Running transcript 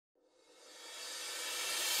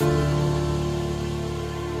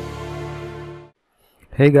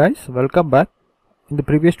Hey guys, welcome back. In the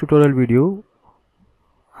previous tutorial video,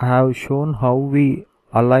 I have shown how we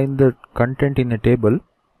align the content in a table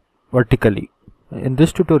vertically. In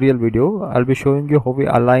this tutorial video, I'll be showing you how we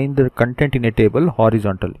align the content in a table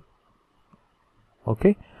horizontally.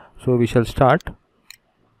 Okay, so we shall start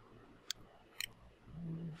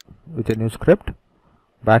with a new script,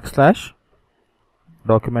 /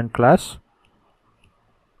 document class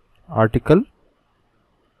article.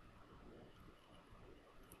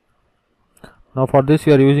 Now for this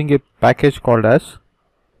we are using a package called as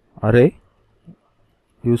array,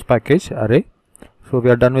 use package array. So we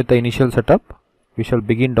are done with the initial setup. We shall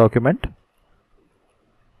begin document,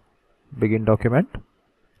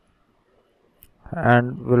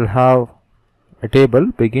 and we'll have a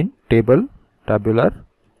table, begin table, tabular,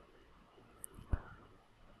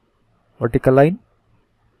 vertical line.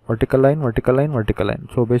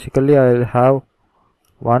 So basically I'll have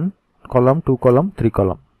 1 column, 2 column, 3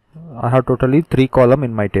 column. I have totally 3 column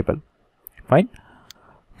in my table. Fine.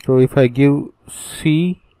 So if I give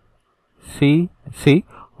C,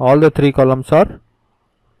 all the 3 columns are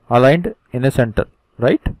aligned in a center,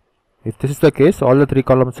 right? If this is the case, all the 3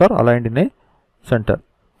 columns are aligned in a center.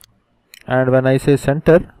 And when I say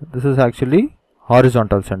center, this is actually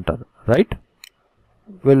horizontal center, right?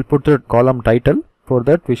 We'll put the column title. For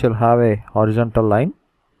that we shall have a horizontal line,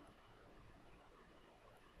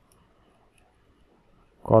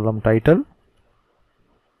 column title,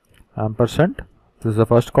 ampersand. This is the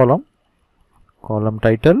first column, column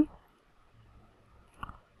title,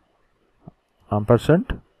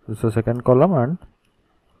 ampersand. This is the second column, and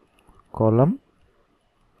column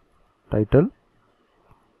title.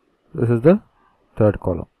 This is the third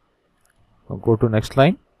column. Now go to next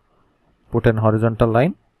line, put an horizontal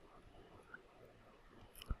line,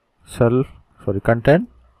 content,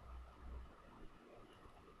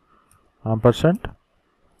 ampersand,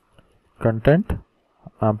 content,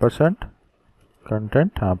 ampersand,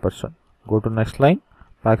 content, ampersand. Go to next line,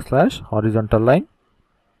 / horizontal line,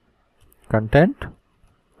 content.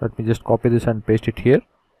 Let me just copy this and paste it here.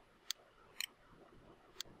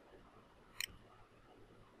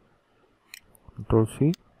 Control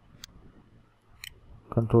C,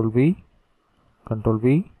 Control V, Control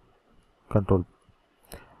V, Control V.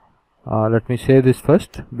 Let me save this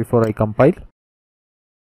first before I compile.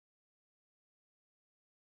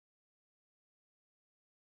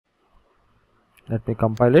 Let me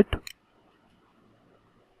compile it.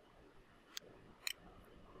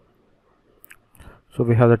 So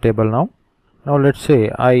we have the table now. Now let's say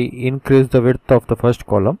I increase the width of the first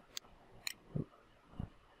column.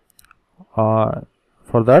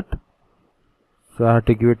 For that, so I have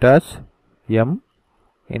to give it as M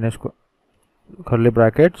in a curly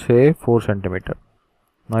bracket, say 4 centimeter.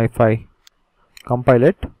 Now if I compile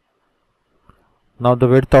it, now the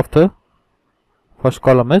width of the first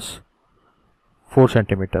column is 4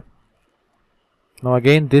 centimeter. Now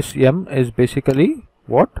again this M is basically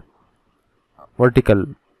what?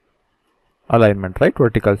 Vertical alignment, right?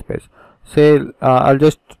 Vertical space. Say I'll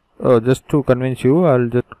just to convince you, I'll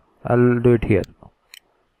do it here.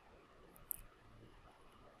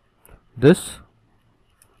 This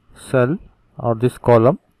cell or this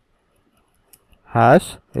column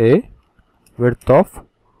has a width of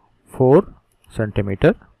 4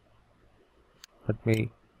 centimeter. Let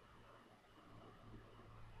me,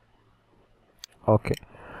 okay.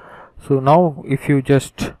 So now if you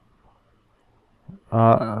just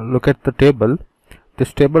look at the table,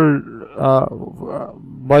 this table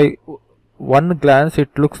by one glance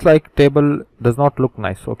it looks like table does not look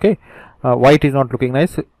nice. Okay, why it is not looking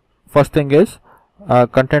nice? First thing is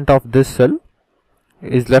content of this cell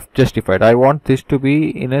is left justified. I want this to be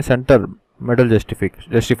in a center middle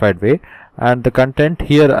justified way, and the content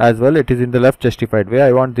here as well, it is in the left justified way.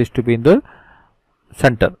 I want this to be in the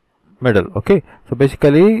center middle. Okay, so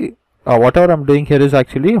basically whatever I'm doing here is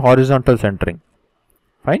actually horizontal centering.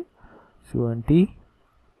 Fine. CONT,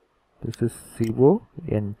 this is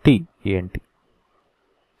CONT.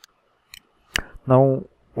 Now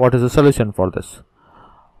what is the solution for this?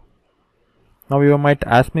 Now you might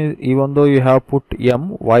ask me, even though you have put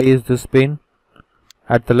M, why is this been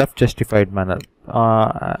at the left justified manner?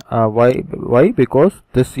 Why? Because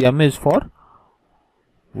this M is for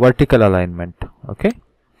vertical alignment. Okay.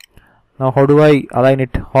 Now how do I align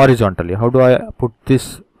it horizontally? How do I put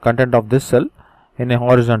this content of this cell in a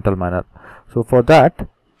horizontal manner? So for that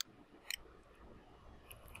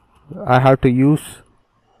I have to use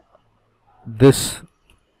this.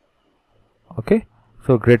 Okay.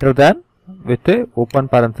 So greater than with a open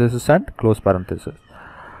parenthesis and close parenthesis.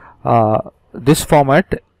 This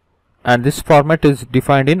format, and this format is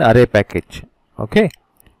defined in array package. Okay,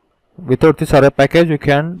 without this array package you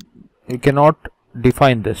cannot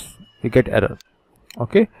define this, you get error.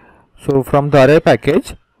 Okay, so from the array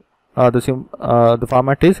package the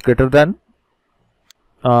format is greater than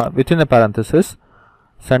within a parenthesis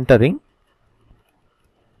centering.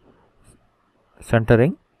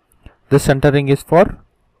 This centering is for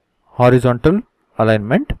horizontal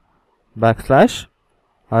alignment backslash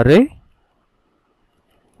array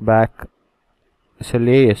backslash.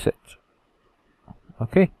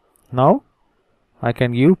 Okay, now I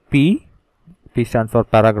can give P stands for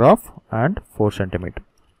paragraph and 4 centimeter.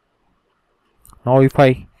 Now if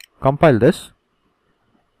I compile this,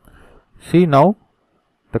 see now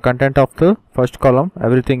the content of the first column,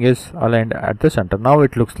 everything is aligned at the center. Now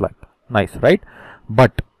it looks like nice, right?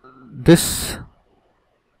 But this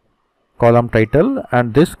column title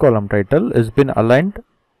and this column title has been aligned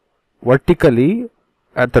vertically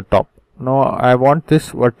at the top. Now I want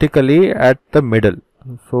this vertically at the middle.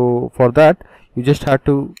 So for that you just have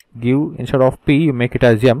to give, instead of P you make it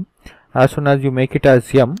as M. As soon as you make it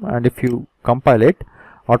as M, and if you compile it,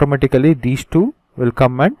 automatically these two will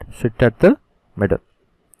come and sit at the middle.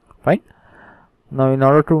 Fine. Now in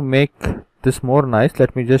order to make this more nice,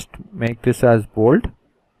 let me just make this as bold.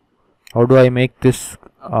 How do I make this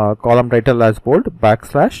column title as bold?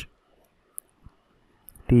 Backslash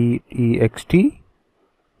text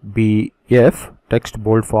bf, text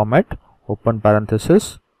bold format, open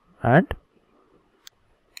parenthesis and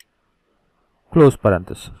close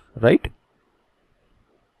parenthesis, right?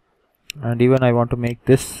 And even I want to make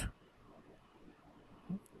this,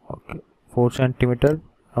 okay, 4 centimeter.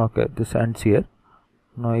 Okay, this ends here.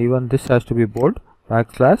 Now even this has to be bold.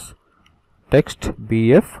 Backslash text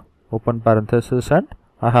bf, open parenthesis, and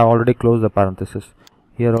I have already closed the parenthesis.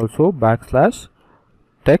 Here also backslash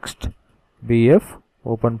text bf,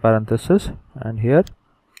 open parenthesis, and here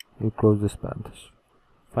you close this parenthesis.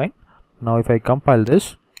 Fine. Now if I compile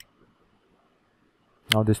this,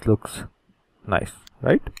 now this looks nice,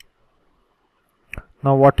 right?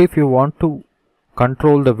 Now what if you want to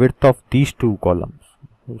control the width of these two columns?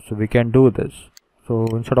 So we can do this. So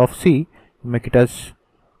instead of C, make it as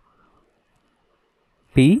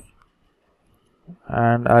P,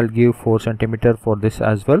 and I'll give 4 centimeter for this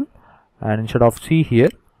as well. And instead of C here,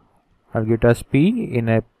 I'll give it as P in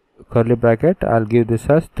a curly bracket. I'll give this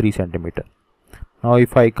as 3 centimeter. Now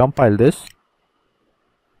if I compile this,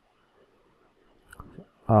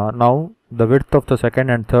 now the width of the second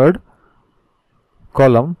and third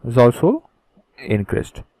column is also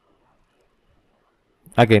increased.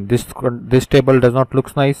 Again, this table does not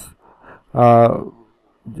look nice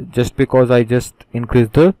just because I just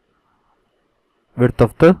increased the width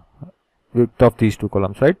of these two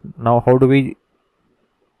columns, right? Now how do we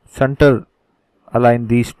center align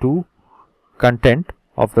these two content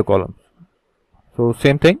of the columns? So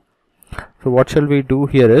same thing. So what shall we do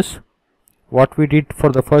here is, what we did for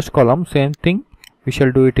the first column, same thing we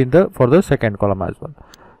shall do it in the for the second column as well.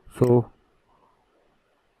 So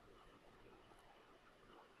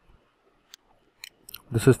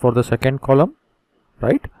this is for the second column,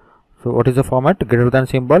 right? So what is the format? Greater than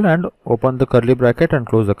symbol and open the curly bracket and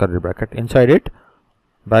close the curly bracket. Inside it,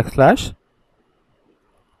 backslash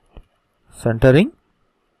centering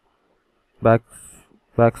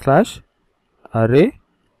backslash array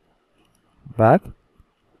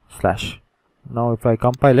backslash. Now if I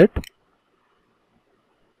compile it,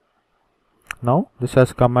 now this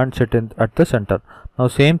has come and sit in at the center. Now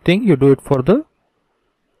same thing you do it for the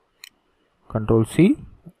Control C,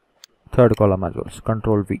 third column as well,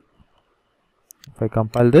 Control V. If I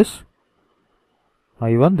compile this, now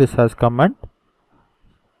even this has come and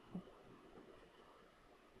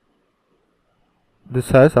this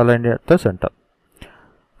has aligned at the center.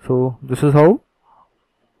 So this is how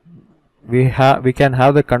we can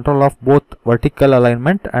have the control of both vertical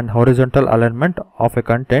alignment and horizontal alignment of a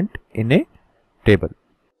content in a table.